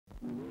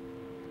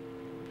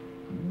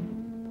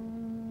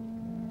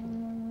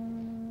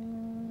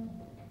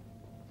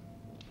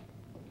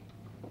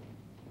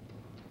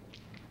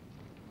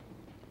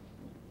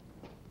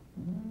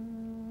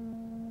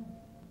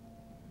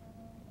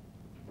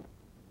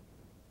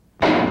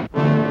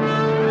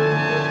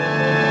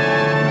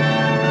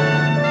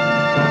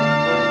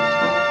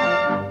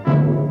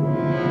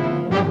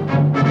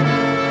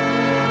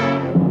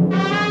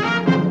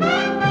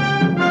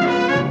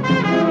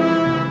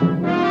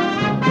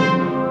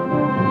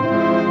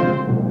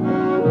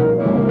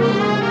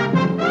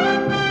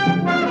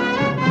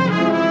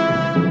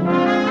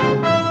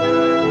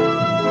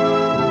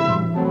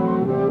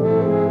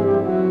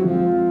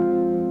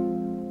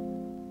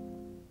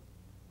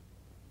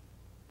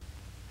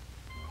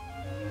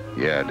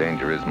Yeah,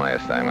 danger is my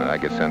assignment. I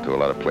get sent to a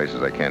lot of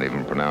places I can't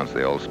even pronounce.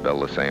 They all spell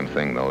the same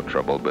thing, no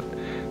trouble. But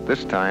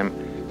this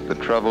time, the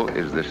trouble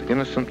is this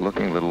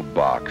innocent-looking little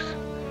box.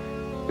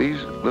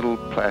 These little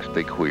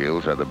plastic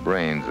wheels are the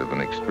brains of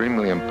an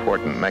extremely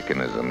important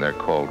mechanism. They're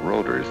called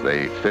rotors.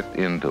 They fit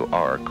into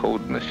our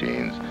code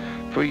machines.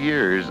 For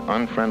years,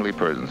 unfriendly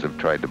persons have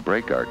tried to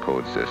break our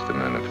code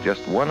system, and if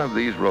just one of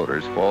these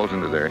rotors falls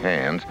into their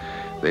hands,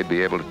 they'd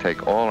be able to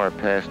take all our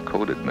past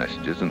coded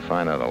messages and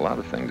find out a lot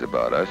of things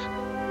about us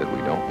that we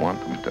don't want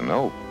them to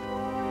know.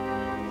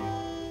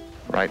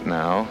 Right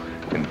now,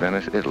 in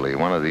Venice, Italy,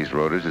 one of these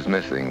rotors is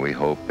missing. We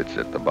hope it's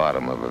at the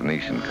bottom of a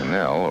Venetian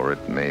canal, or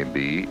it may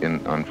be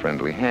in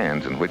unfriendly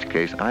hands, in which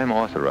case I'm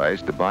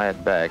authorized to buy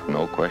it back,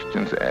 no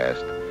questions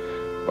asked.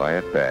 Buy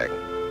it back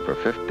for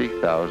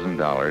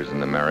 $50,000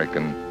 in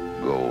American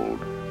gold.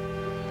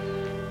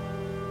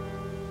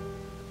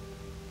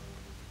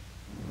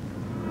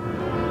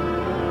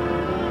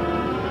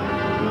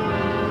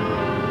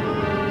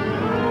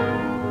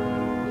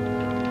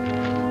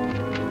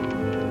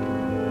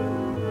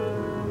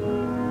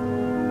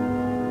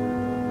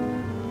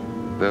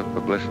 The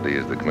publicity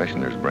is the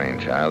commissioner's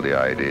brainchild. The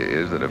idea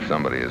is that if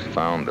somebody has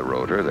found the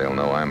rotor, they'll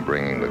know I'm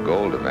bringing the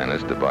gold to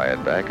Venice to buy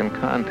it back and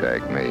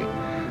contact me.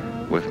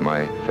 With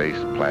my face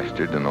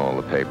plastered in all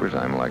the papers,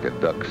 I'm like a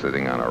duck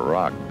sitting on a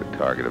rock, the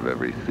target of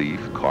every thief,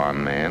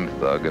 con man,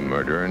 thug, and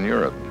murderer in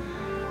Europe.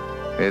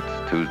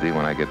 It's Tuesday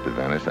when I get to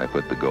Venice. I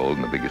put the gold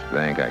in the biggest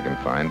bank I can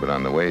find, but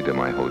on the way to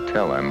my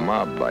hotel, I'm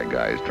mobbed by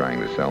guys trying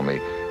to sell me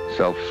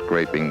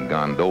self-scraping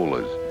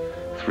gondolas,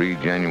 3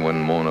 genuine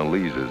Mona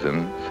Lisas,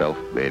 and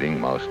self-baiting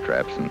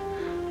mousetraps. And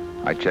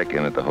I check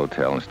in at the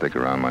hotel and stick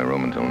around my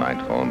room until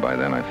nightfall, and by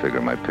then I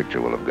figure my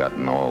picture will have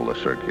gotten all the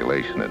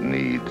circulation it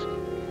needs.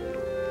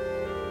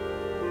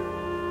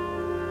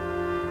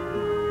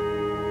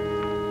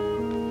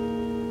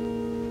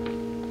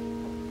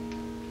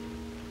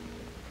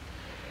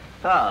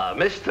 Ah,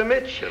 Mr.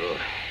 Mitchell.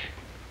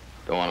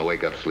 Don't want to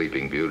wake up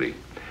Sleeping Beauty.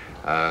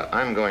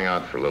 I'm going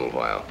out for a little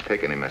while.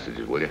 Take any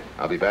messages, will you?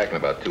 I'll be back in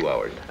about 2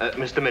 hours.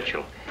 Mr.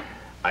 Mitchell,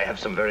 I have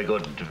some very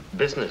good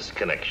business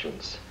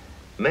connections.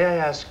 May I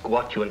ask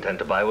what you intend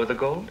to buy with the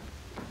gold?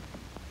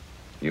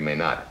 You may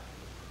not.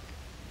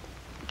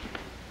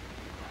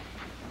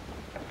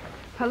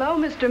 Hello,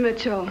 Mr.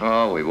 Mitchell.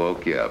 Oh, we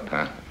woke you up,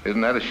 huh?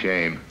 Isn't that a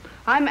shame?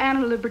 I'm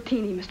Anna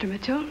Libertini, Mr.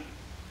 Mitchell.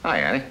 Hi,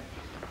 Annie.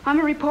 I'm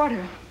a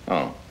reporter.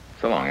 Oh,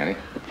 so long, Annie.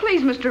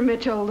 Please, Mr.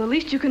 Mitchell, the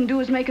least you can do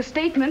is make a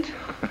statement.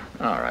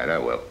 All right, I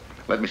will.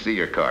 Let me see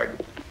your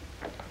card.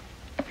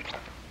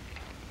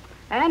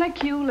 Anna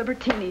Q.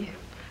 Libertini.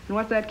 And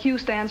what that Q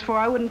stands for,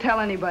 I wouldn't tell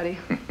anybody.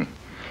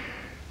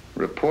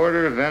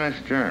 Reporter, Venice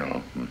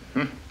Journal.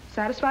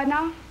 Satisfied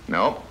now?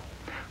 No.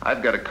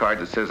 I've got a card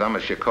that says I'm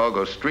a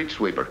Chicago street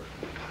sweeper.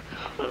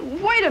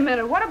 Wait a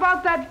minute. What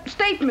about that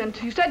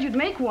statement? You said you'd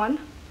make one.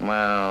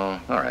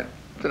 Well, all right.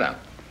 Sit down.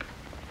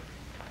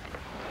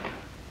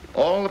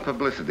 All the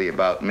publicity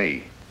about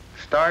me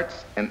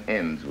starts and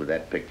ends with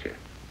that picture.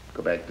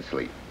 Go back to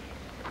sleep.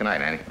 Good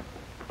night, Annie.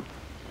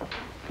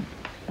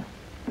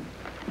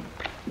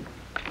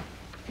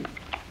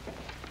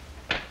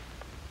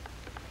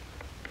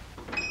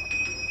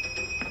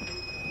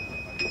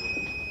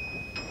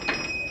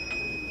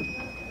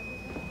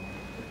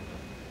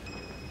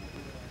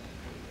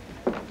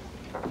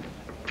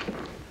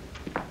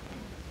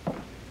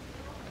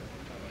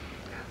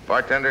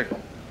 Bartender,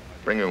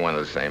 bring me one of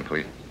the same,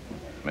 please.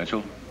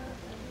 Mitchell,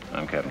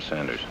 I'm Captain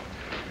Sanders.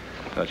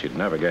 Thought you'd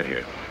never get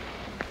here.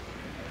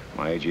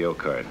 My AGO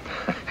card.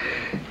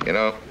 You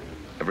know,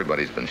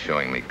 everybody's been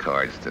showing me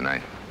cards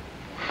tonight.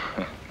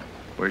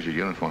 Where's your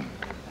uniform?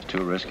 It's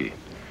too risky.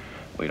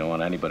 We don't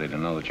want anybody to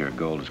know that your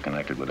gold is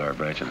connected with our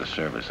branch of the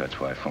service. That's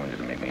why I phoned you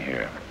to meet me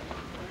here.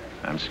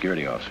 I'm a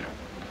security officer.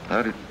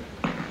 How did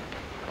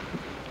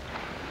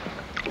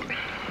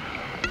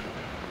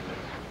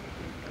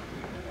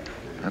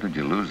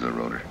you lose the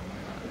rotor?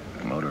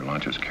 The motor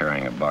launch was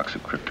carrying a box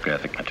of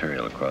cryptographic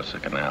material across the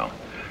canal.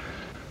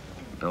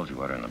 The bilge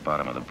water in the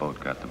bottom of the boat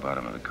got the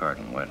bottom of the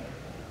carton wet.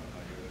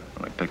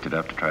 When we picked it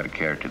up to try to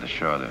carry it to the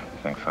shore, the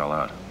thing fell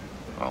out.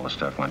 All the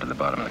stuff went to the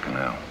bottom of the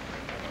canal.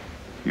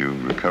 You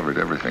recovered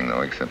everything,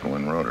 though, except for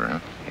one rotor, huh?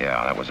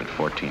 Yeah, that was at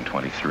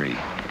 1423.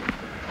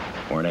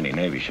 Weren't any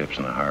Navy ships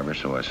in the harbor,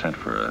 so I sent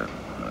for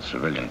a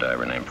civilian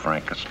diver named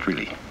Frank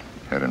Castrilli.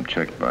 Had him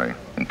checked by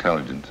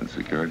intelligence and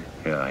security?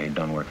 Yeah, he'd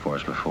done work for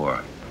us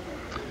before.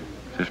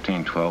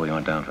 1512, he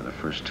went down for the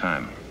first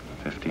time.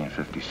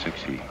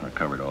 1556, he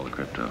recovered all the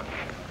crypto.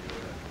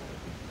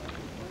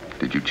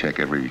 Did you check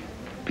every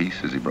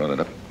piece as he brought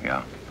it up?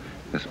 Yeah.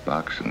 This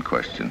box in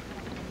question,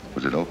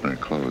 was it open or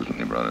closed when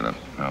you brought it up?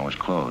 No, it was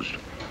closed.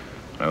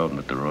 I opened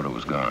it, the rotor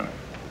was gone.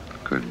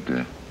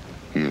 Could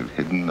he have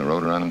hidden the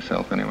rotor on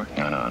himself anywhere?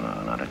 No,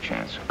 not a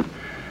chance.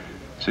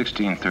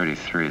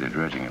 1633, the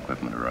dredging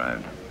equipment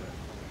arrived.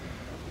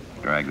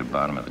 Dragged the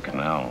bottom of the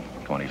canal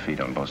 20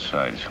 feet on both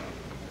sides.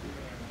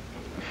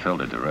 We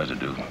filtered the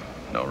residue.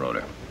 No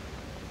rotor.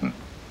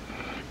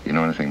 You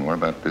know anything more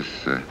about this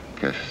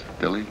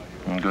Castrilli?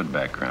 Good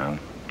background.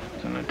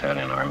 It's in the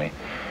Italian Army.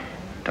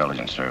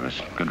 Intelligence Service.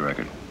 Good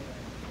record.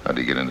 How'd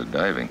he get into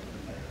diving?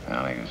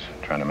 Well, he was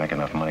trying to make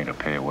enough money to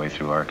pay a way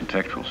through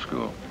architectural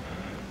school.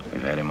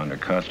 We've had him under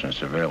constant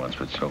surveillance,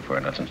 but so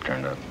far nothing's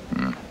turned up.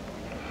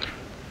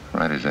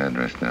 Write his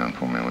address down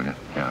for me, will you?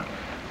 Yeah.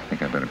 I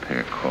think I better pay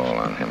a call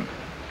on him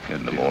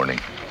in the morning.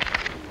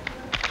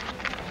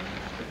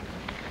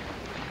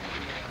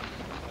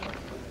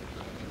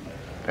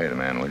 Pay the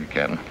man, will you,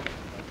 Captain?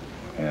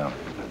 Yeah.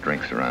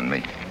 Drinks are on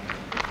me.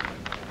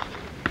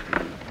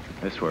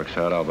 This works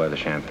out, I'll buy the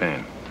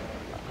champagne.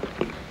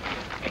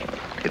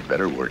 It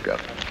better work out.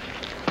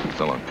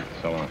 So long.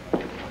 So long.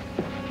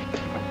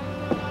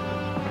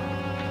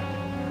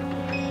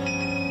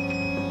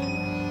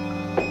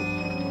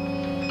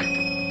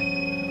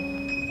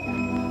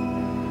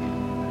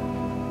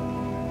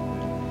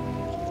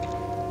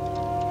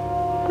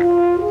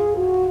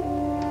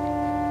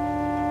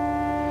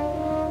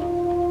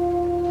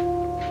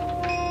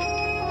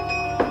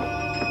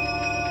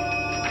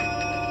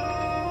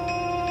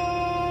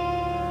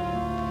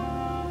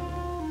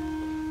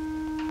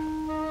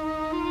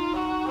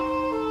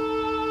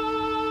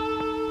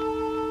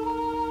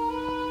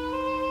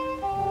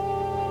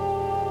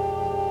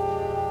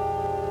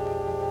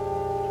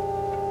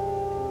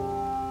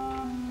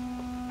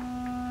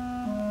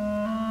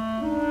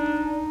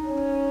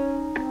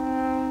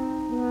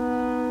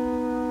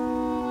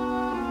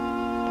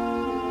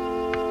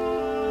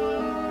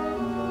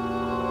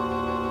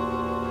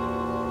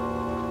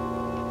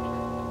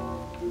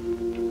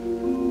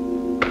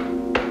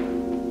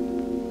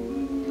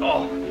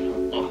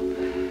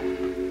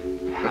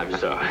 I'm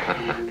sorry.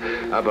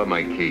 How about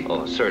my key?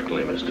 Oh,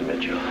 certainly, Mr.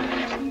 Mitchell.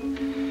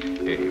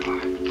 Here you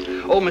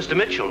are. Oh, Mr.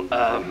 Mitchell,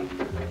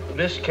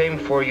 this came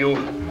for you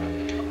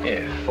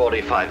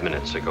 45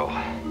 minutes ago.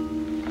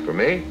 For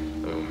me?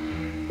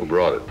 Who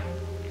brought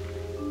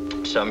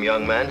it? Some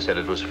young man said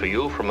it was for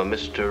you from a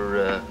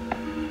Mr.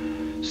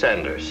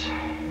 Sanders.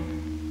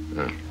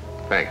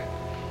 Thanks.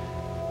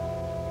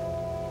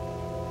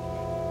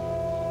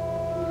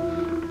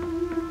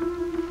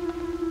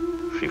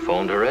 She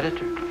phoned her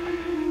editor.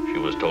 She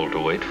was told to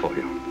wait for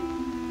you.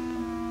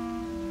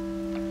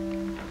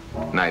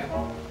 Night.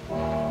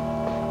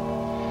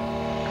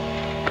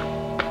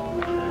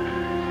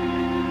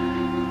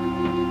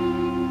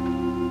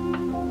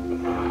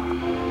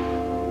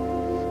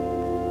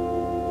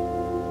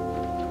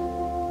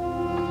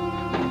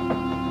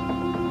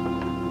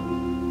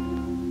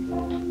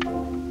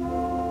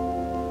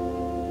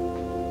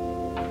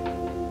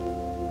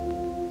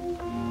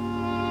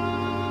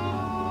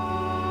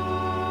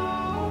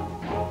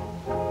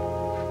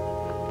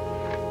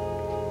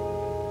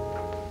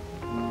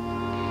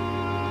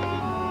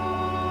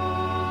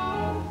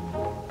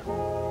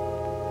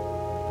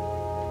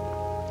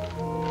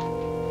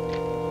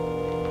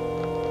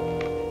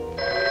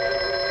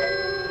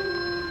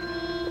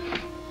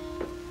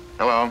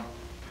 Hello.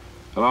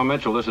 Hello,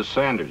 Mitchell. This is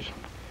Sanders.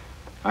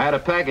 I had a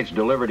package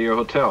delivered to your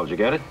hotel. Did you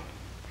get it?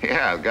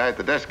 Yeah, the guy at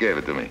the desk gave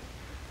it to me.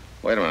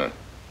 Wait a minute.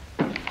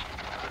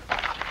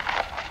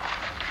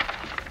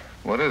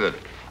 What is it?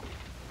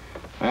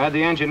 I had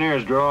the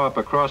engineers draw up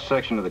a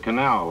cross-section of the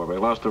canal where we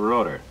lost the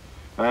rotor.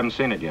 I haven't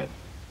seen it yet.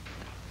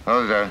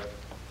 Oh, there's a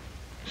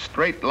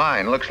straight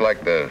line. Looks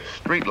like the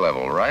street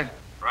level, right?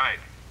 Right.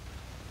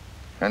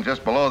 And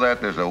just below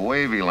that, there's a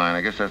wavy line.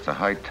 I guess that's the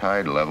high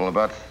tide level.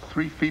 About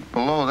 3 feet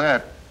below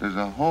that, there's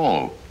a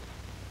hole.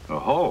 A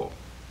hole?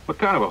 What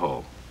kind of a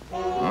hole? I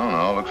don't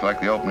know. Looks like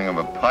the opening of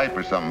a pipe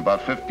or something,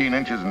 about 15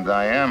 inches in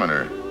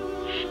diameter.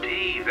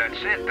 Steve, that's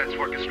it. That's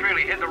where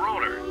Castrelli hid the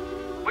rotor.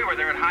 We were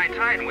there at high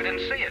tide and we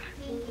didn't see it.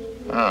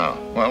 Oh,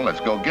 well, let's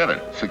go get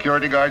it.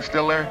 Security guard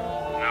still there? No,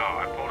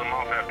 I pulled him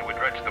off after we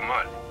dredged the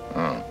mud.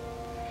 Oh.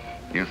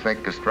 You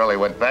think Castrelli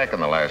went back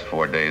in the last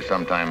 4 days,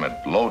 sometime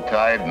at low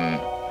tide and...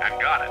 I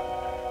got it.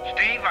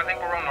 Steve, I think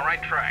we're on the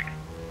right track.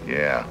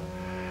 Yeah.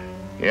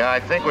 Yeah,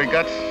 I think we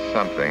got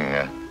something.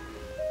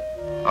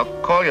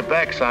 I'll call you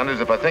back,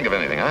 Saunders, if I think of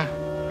anything, huh?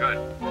 Good.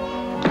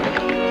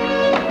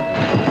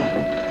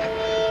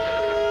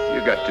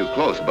 You got too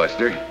close,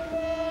 Buster.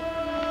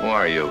 Who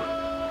are you?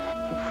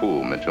 A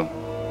fool, Mitchell.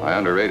 I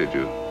underrated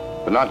you,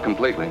 but not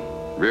completely.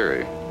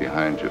 Veery,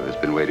 behind you, has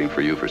been waiting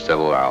for you for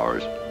several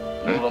hours.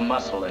 Move a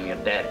muscle and you're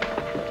dead.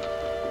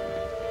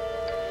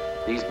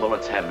 These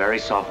bullets have very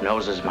soft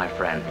noses, my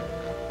friend.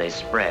 They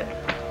spread.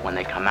 When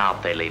they come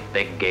out, they leave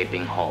big,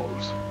 gaping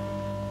holes.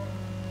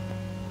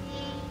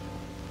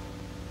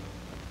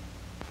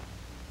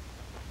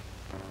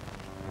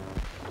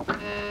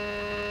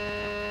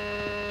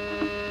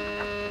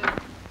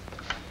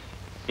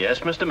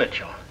 Yes, Mr.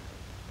 Mitchell.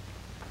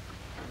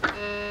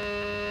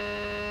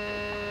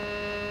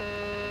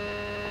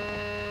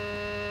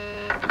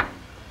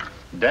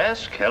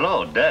 Desk?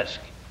 Hello, desk.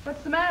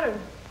 What's the matter?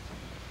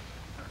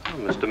 Oh,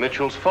 Mr.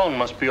 Mitchell's phone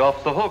must be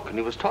off the hook, and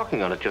he was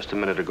talking on it just a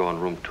minute ago in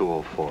room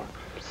 204.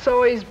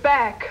 So he's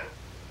back.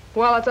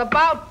 Well, it's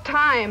about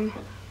time.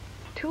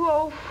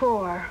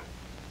 204.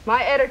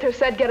 My editor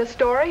said get a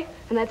story,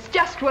 and that's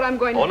just what I'm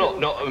going to do. Oh,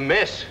 no,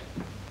 miss.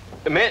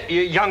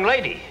 Young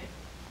lady.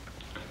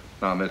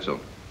 Now, Mitchell,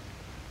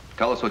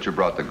 tell us what you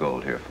brought the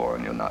gold here for,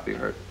 and you'll not be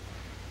hurt.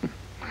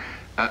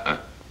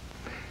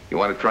 You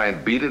want to try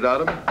and beat it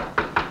out of him?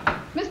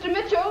 Mr.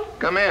 Mitchell?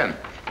 Come in.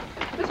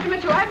 Mr.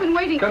 Mitchell, I've been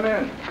waiting. Come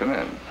in. Come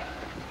in.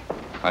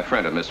 My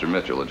friend and Mr.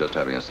 Mitchell are just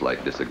having a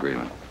slight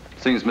disagreement.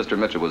 Seems Mr.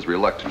 Mitchell was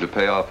reluctant to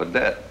pay off a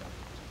debt.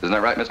 Isn't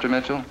that right, Mr.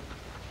 Mitchell?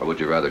 Or would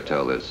you rather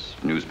tell this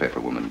newspaper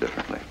woman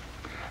differently?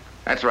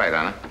 That's right,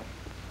 Anna.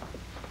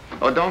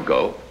 Oh, don't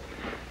go.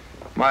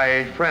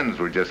 My friends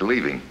were just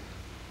leaving.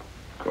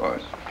 Of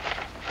course.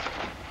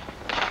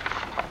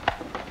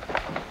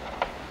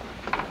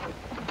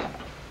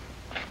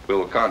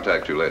 We'll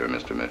contact you later,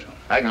 Mr. Mitchell.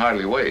 I can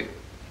hardly wait.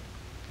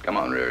 Come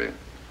on, Riri.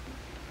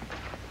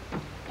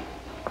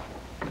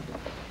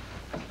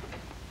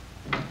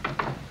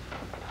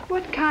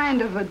 What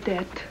kind of a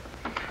debt?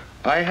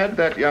 I had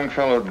that young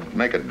fellow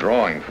make a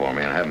drawing for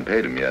me and I haven't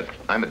paid him yet.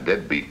 I'm a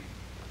deadbeat.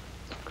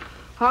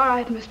 All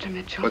right, Mr.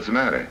 Mitchell. What's the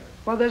matter?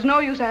 Well, there's no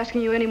use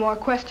asking you any more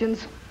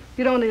questions.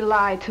 You'd only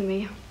lie to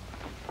me.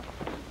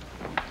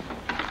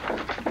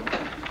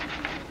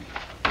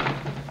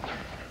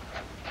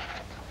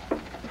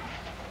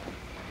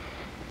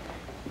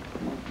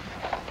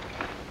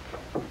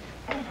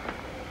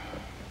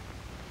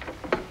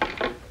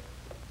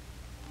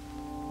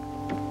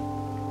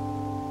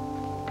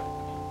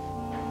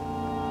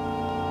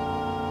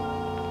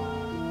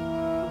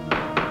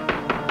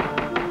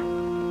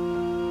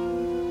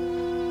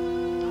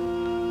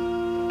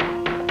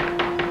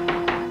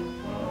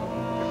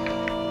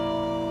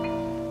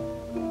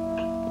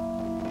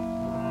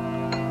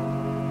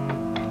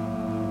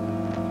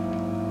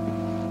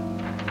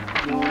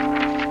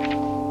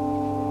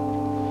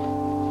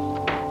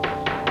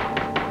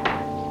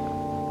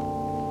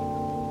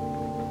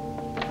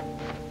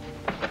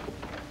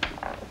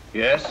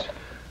 Yes?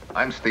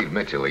 I'm Steve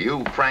Mitchell. Are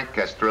you Frank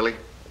Castrilli?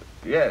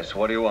 Yes,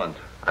 what do you want?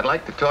 I'd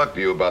like to talk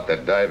to you about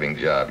that diving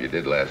job you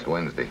did last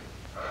Wednesday.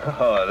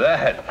 Oh,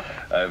 that.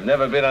 I've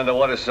never been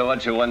underwater so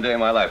much in one day in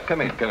my life.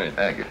 Come in, come in.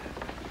 Thank you.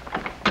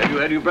 Have you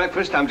had your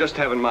breakfast? I'm just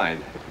having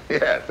mine.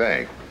 Yeah,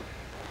 thanks.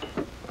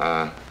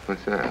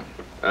 What's that?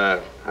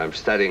 I'm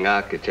studying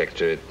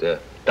architecture.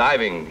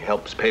 Diving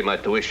helps pay my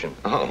tuition.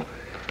 Oh,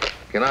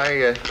 can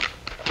I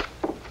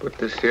put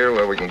this here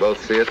where we can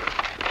both see it?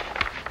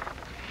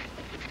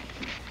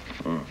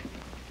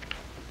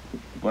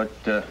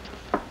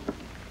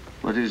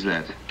 What is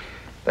that?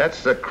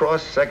 That's the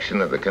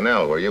cross-section of the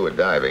canal where you were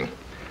diving.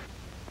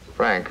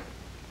 Frank,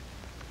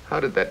 how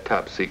did that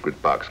top secret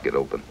box get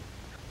open?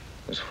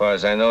 As far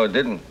as I know, it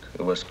didn't.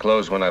 It was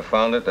closed when I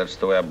found it. That's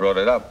the way I brought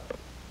it up.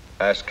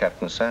 Ask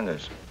Captain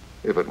Sanders.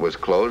 If it was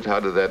closed, how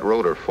did that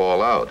rotor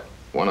fall out?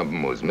 One of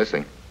them was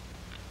missing.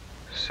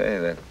 Say,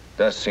 that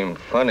does seem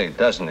funny,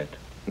 doesn't it?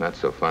 Not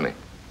so funny.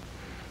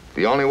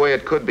 The only way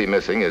it could be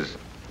missing is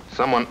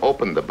someone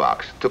opened the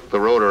box, took the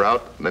rotor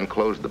out, then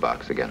closed the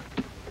box again.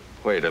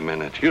 Wait a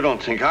minute. You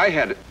don't think I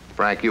had it?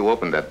 Frank, you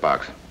opened that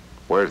box.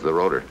 Where's the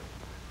rotor?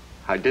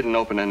 I didn't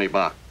open any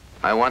box.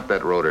 I want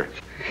that rotor.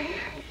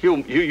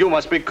 You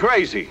must be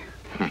crazy.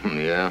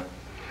 Yeah.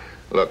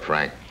 Look,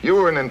 Frank, you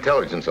were an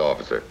intelligence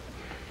officer.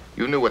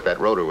 You knew what that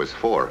rotor was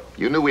for.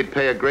 You knew we'd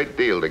pay a great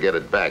deal to get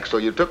it back, so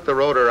you took the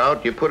rotor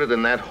out, you put it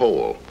in that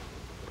hole.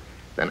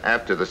 Then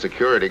after the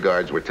security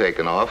guards were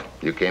taken off,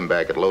 you came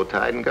back at low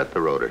tide and got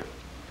the rotor.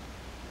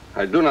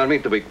 I do not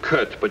mean to be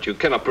curt, but you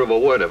cannot prove a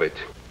word of it.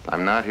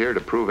 I'm not here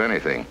to prove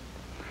anything.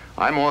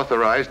 I'm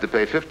authorized to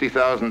pay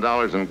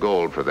 $50,000 in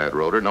gold for that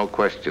rotor, no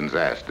questions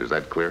asked. Is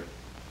that clear?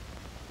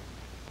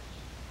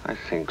 I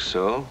think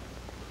so.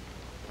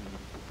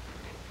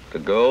 The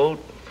gold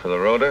for the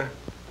rotor,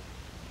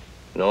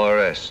 no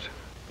arrest.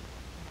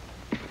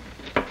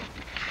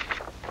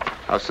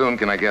 How soon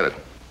can I get it?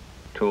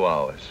 2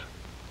 hours.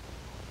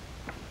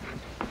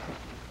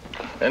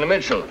 And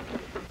Mitchell,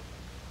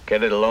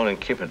 get it alone and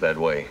keep it that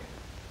way.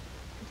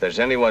 If there's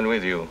anyone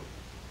with you,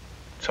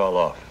 it's all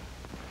off.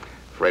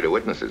 Afraid of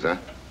witnesses, huh?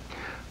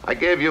 I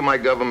gave you my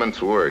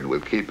government's word. We'll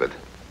keep it.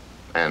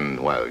 And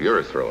while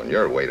you're throwing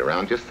your weight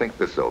around, just think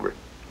this over.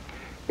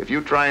 If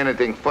you try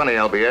anything funny,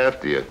 I'll be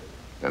after you.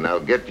 And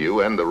I'll get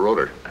you and the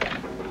rotor.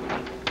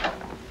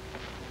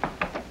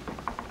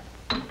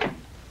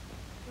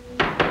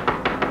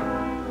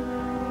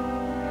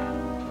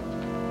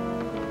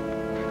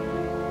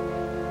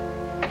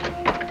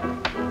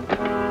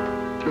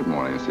 Good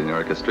morning,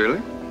 Senor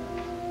Castrilli.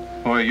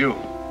 Who are you?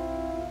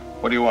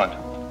 What do you want?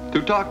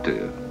 To talk to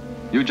you.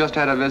 You just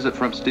had a visit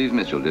from Steve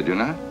Mitchell, did you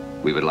not?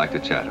 We would like to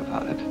chat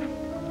about it.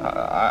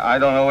 I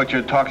don't know what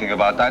you're talking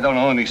about. I don't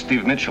know any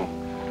Steve Mitchell.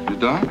 You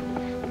don't?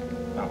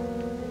 No.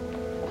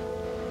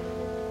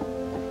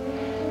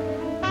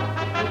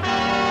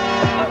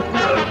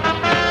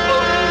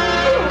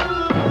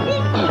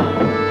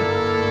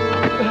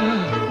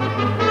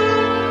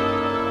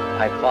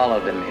 I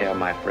followed him here,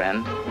 my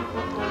friend.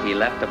 He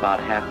left about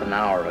half an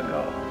hour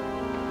ago.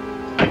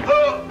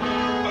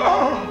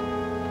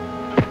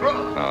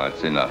 Oh,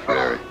 it's enough,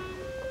 Larry.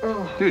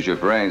 Use your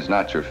brains,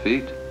 not your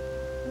feet.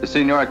 The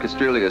Senor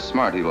Castrilli is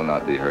smart. He will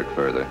not be hurt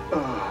further.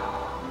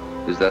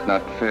 Is that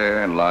not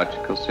fair and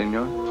logical,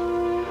 Senor?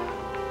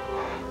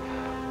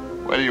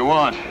 What do you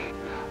want?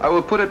 I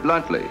will put it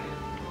bluntly.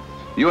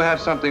 You have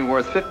something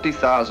worth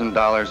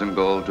 $50,000 in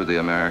gold to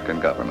the American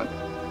government.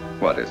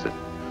 What is it?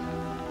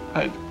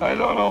 I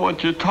don't know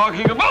what you're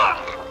talking about.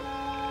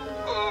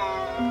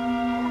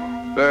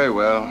 Very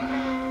well.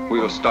 We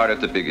will start at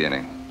the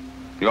beginning.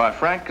 You are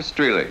Frank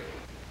Castrilli.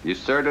 You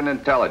served in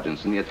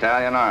intelligence in the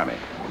Italian army.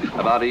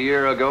 About a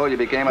year ago, you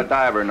became a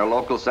diver in the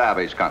local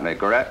salvage company,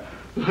 correct?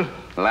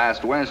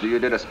 Last Wednesday, you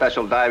did a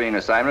special diving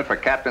assignment for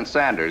Captain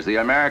Sanders, the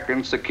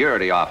American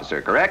security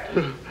officer, correct?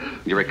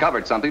 You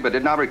recovered something but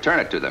did not return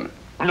it to them.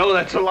 No,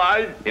 that's a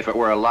lie. If it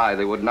were a lie,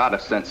 they would not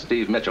have sent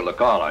Steve Mitchell to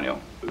call on you.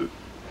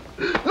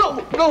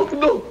 No.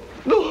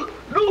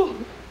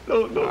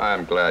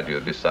 I'm glad you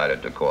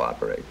decided to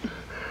cooperate.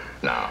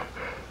 Now,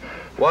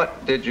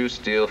 what did you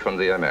steal from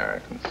the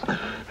Americans?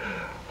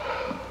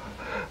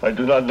 I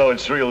do not know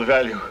its real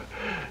value.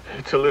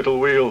 It's a little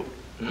wheel.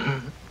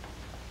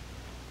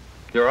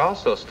 You're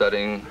also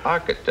studying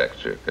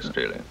architecture,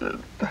 Castrilli.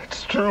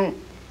 That's true.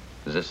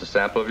 Is this a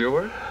sample of your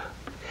work?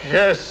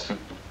 Yes.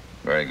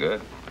 Very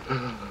good.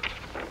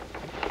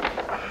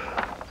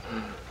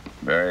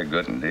 Very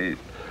good indeed.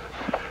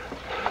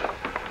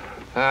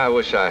 I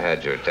wish I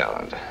had your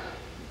talent.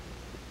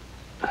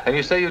 And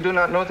you say you do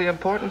not know the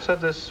importance of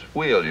this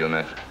wheel you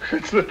mentioned?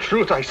 It's the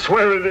truth. I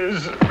swear it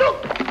is.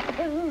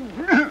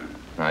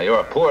 Now, you're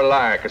a poor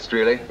liar,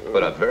 Castrilli,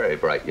 but a very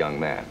bright young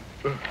man.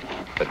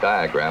 The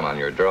diagram on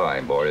your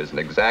drawing board is an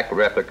exact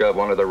replica of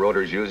one of the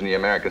rotors used in the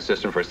American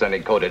system for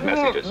sending coded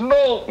messages.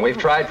 No. We've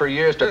tried for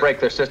years to break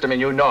their system, and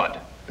you know it.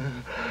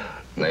 And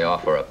they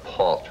offer a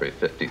paltry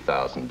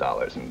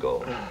 $50,000 in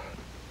gold.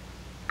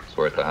 It's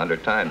worth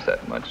 100 times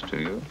that much to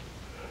you.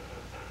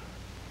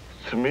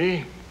 To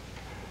me?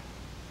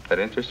 That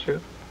interests you?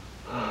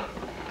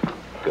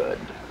 Good.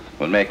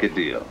 We'll make a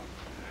deal.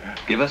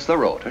 Give us the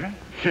rotor.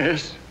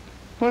 Yes.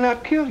 We'll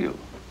not kill you.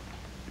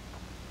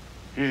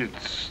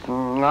 It's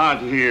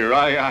not here.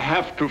 I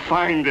have to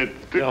find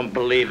it. Don't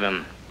believe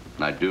him.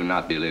 I do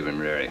not believe him,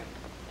 Rary.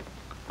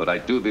 But I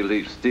do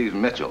believe Steve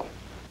Mitchell.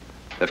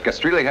 If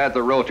Castrilli had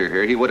the rotor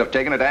here, he would have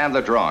taken it and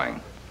the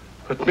drawing.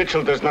 But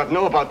Mitchell does not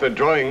know about the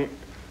drawing.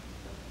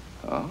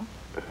 Oh?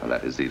 Well,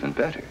 that is even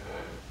better.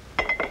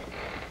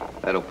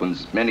 That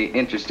opens many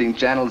interesting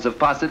channels of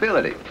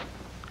possibility.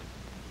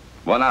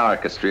 1 hour,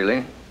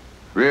 Castrilli.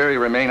 Rary,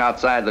 remain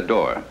outside the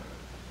door.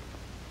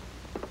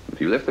 If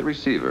you lift the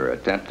receiver,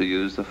 attempt to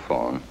use the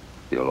phone,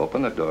 he'll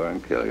open the door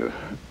and kill you.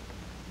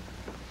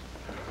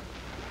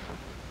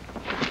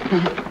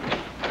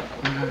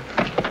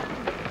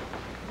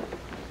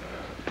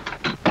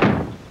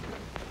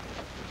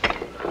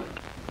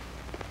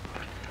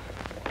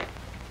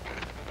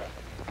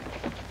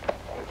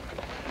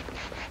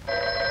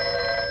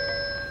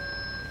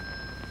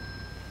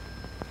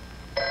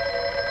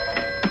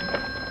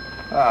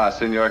 Ah,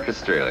 Senor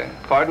Castrilli.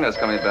 Pardon us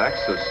coming back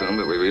so soon,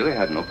 but we really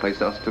had no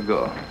place else to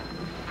go.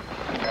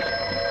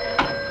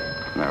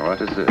 Now,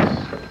 what is this?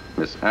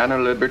 Miss Anna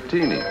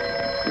Libertini.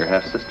 Your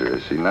half-sister,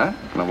 is she not?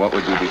 Now, what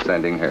would you be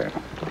sending her?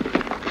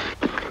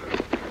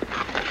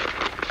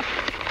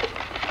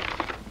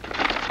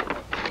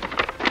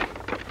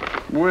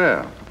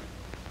 Well,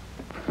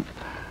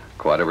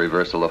 quite a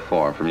reversal of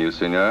form from you,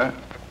 Senor.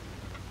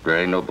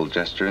 Very noble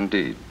gesture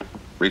indeed.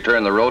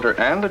 Return the rotor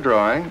and the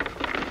drawing.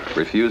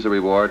 Refuse the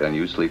reward, and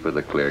you sleep with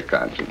a clear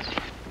conscience.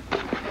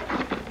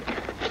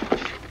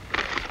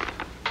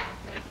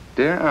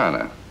 Dear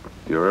Anna,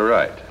 you were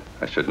right.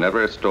 I should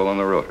never have stolen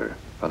the rotor.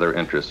 Other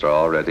interests are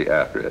already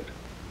after it.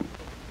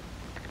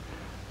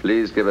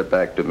 Please give it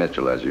back to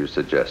Mitchell as you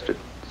suggested.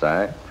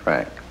 Signed,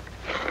 Frank.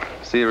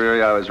 See,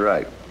 Rary, I was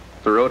right.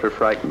 The rotor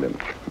frightened him.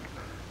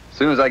 As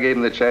soon as I gave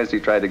him the chance, he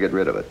tried to get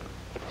rid of it.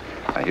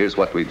 Now, here's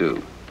what we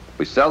do.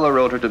 We sell the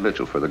rotor to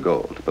Mitchell for the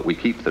gold, but we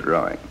keep the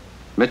drawing.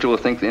 Mitchell will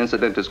think the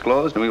incident is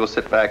closed, and we will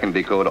sit back and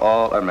decode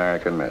all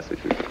American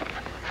messages.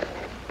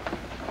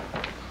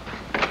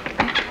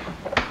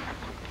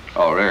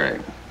 Oh, Rary.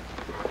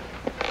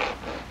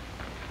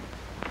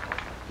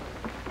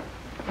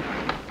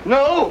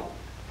 No!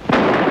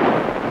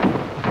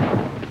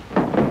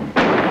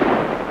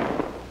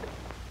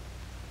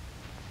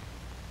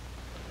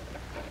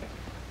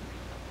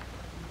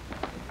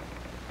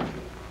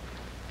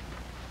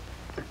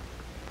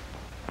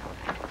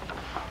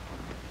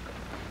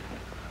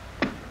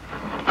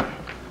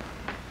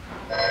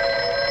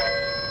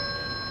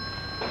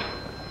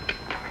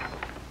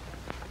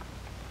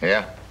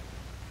 Yeah?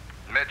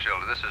 Mitchell,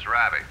 this is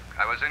Ravi.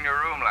 I was in your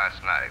room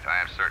last night. I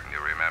am certain you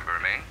remember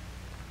me.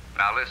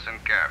 Now listen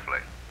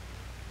carefully.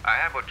 I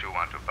have what you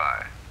want to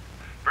buy.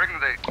 Bring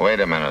the...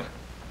 Wait a minute.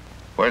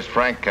 Where's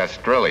Frank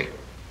Castrilli?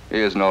 He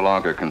is no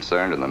longer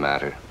concerned in the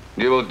matter.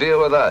 You will deal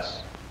with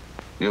us.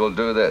 You will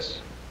do this.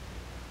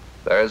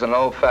 There is an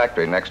old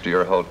factory next to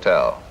your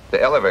hotel.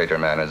 The elevator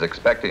man is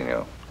expecting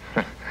you.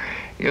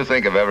 You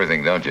think of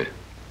everything, don't you?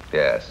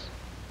 Yes.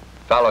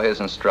 Follow his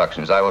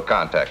instructions. I will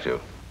contact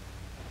you.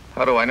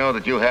 How do I know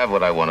that you have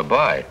what I want to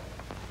buy?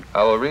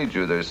 I will read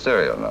you their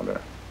serial number.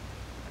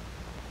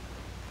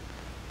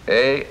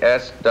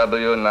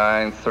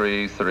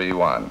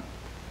 ASW9331,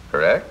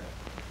 correct?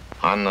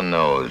 On the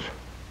nose.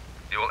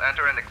 You will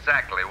enter in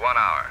exactly 1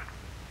 hour.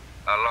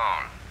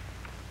 Alone.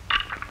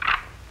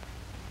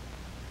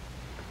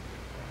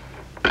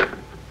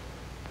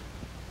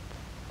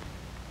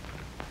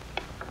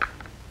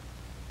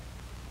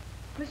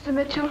 Mr.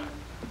 Mitchell,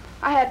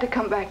 I had to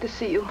come back to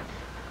see you.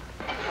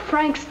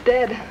 Frank's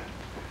dead.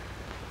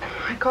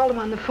 I called him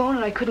on the phone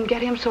and I couldn't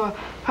get him, so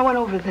I went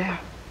over there.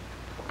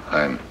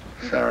 I'm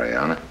sorry,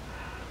 Anna.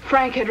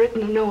 Frank had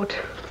written a note.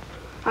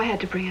 I had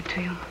to bring it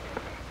to you.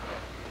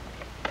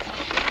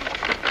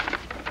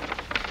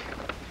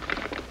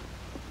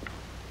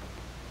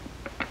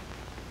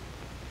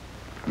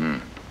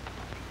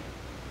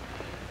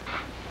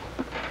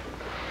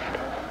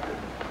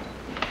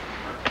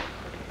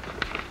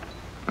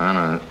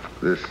 Anna,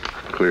 this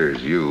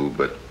clears you,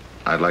 but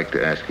I'd like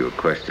to ask you a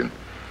question.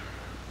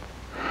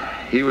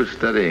 He was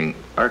studying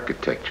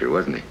architecture,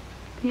 wasn't he?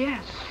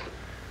 Yes.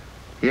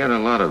 He had a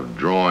lot of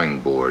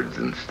drawing boards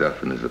and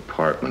stuff in his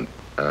apartment.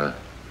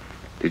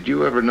 Did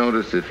you ever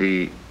notice if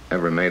he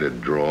ever made a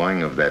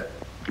drawing of that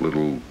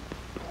little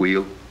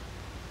wheel?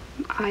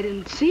 I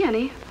didn't see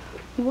any.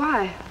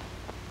 Why?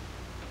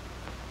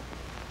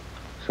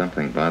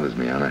 Something bothers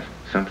me, Anna.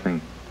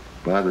 Something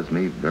bothers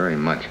me very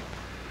much.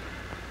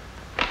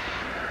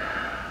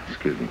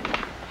 Excuse me.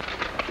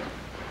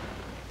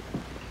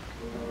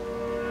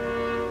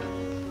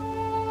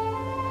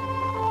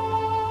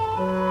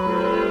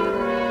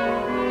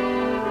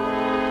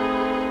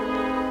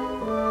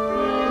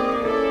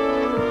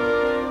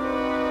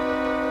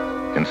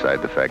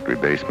 Inside the factory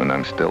basement,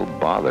 I'm still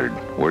bothered.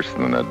 Worse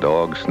than a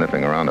dog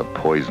sniffing around a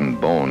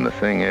poisoned bone. The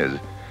thing is,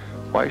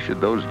 why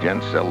should those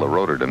gents sell the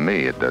rotor to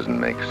me? It doesn't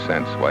make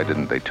sense. Why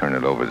didn't they turn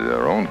it over to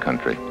their own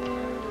country?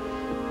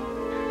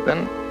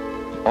 Then,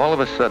 all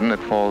of a sudden, it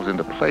falls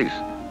into place.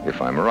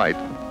 If I'm right,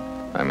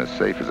 I'm as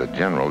safe as a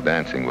general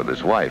dancing with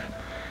his wife.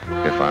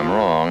 If I'm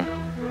wrong,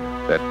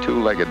 that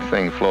two-legged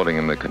thing floating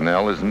in the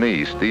canal is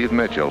me, Steve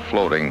Mitchell,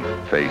 floating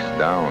face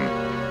down.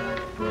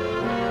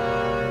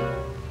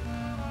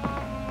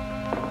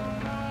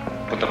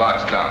 Put the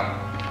box down.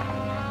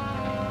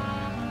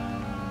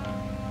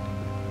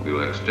 We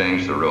will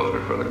exchange the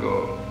rotor for the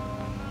gold.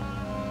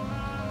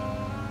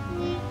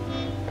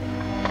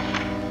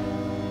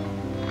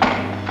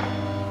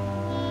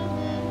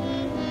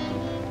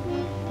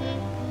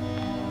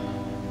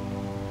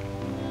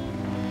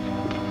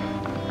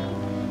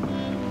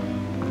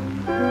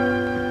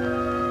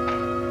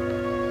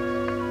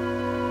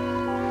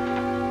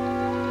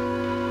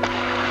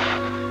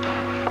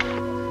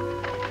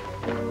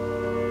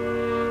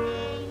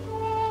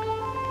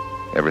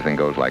 Everything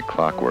goes like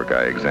clockwork.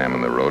 I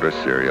examine the rotor,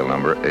 serial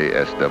number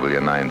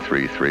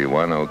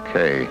ASW9331,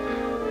 okay.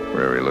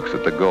 Rary looks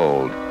at the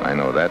gold. I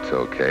know that's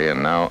okay,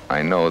 and now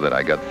I know that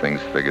I got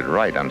things figured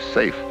right. I'm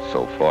safe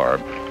so far.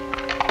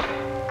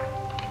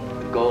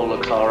 The gold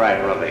looks all right,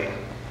 Ravi.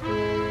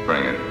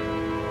 Bring it.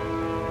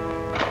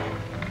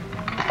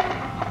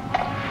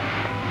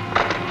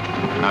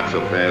 Not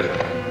so fast.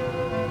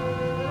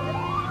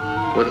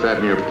 What's that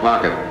in your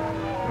pocket?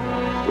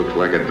 Looks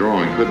like a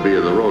drawing. Could be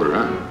of the rotor,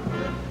 huh?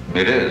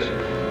 It is,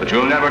 but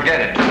you'll never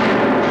get it.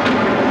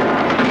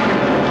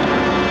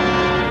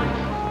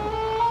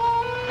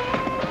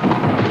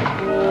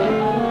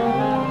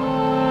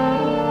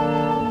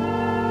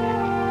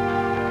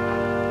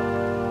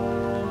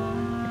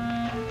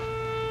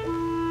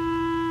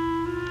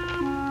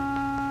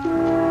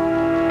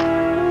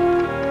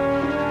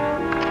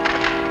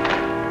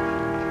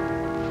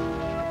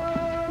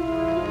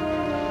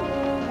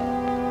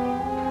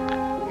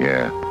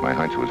 Yeah, my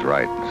hunch was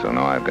right. So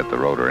now I've got the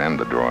rotor and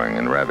the drawing,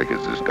 and Ravik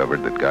has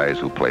discovered that guys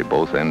who play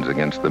both ends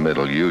against the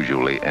middle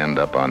usually end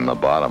up on the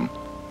bottom.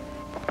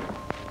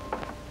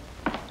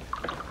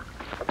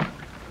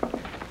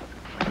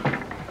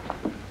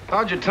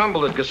 How'd you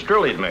tumble that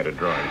Gastrilli'd made a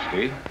drawing,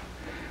 Steve?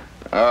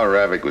 Oh,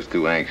 Ravik was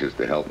too anxious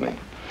to help me.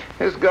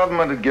 His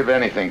government would give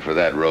anything for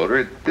that rotor.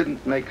 It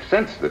didn't make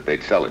sense that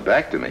they'd sell it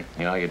back to me.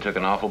 You know, you took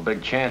an awful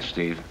big chance,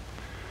 Steve.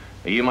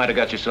 You might have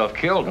got yourself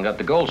killed and got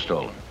the gold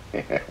stolen.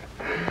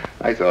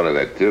 I thought of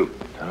that, too.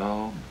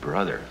 Oh,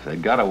 brother, if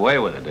they'd got away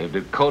with it, they'd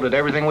have coded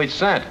everything we'd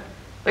sent.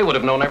 They would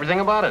have known everything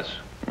about us.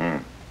 You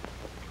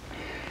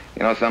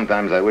know,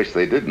 sometimes I wish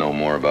they did know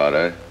more about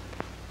us.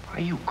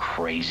 Are you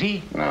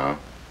crazy? No.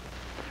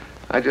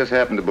 I just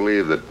happen to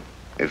believe that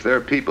if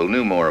their people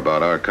knew more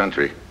about our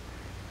country,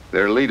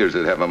 their leaders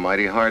would have a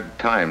mighty hard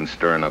time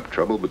stirring up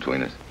trouble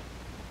between us.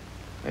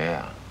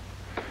 Yeah.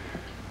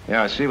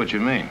 Yeah, I see what you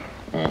mean.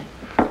 Well,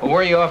 where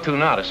are you off to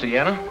now? To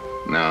Sienna?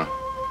 No.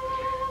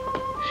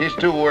 She's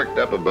too worked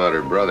up about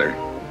her brother.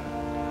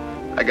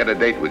 I got a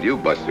date with you,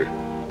 Buster.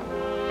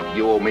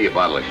 You owe me a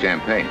bottle of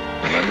champagne,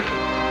 remember?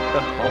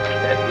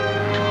 Okay.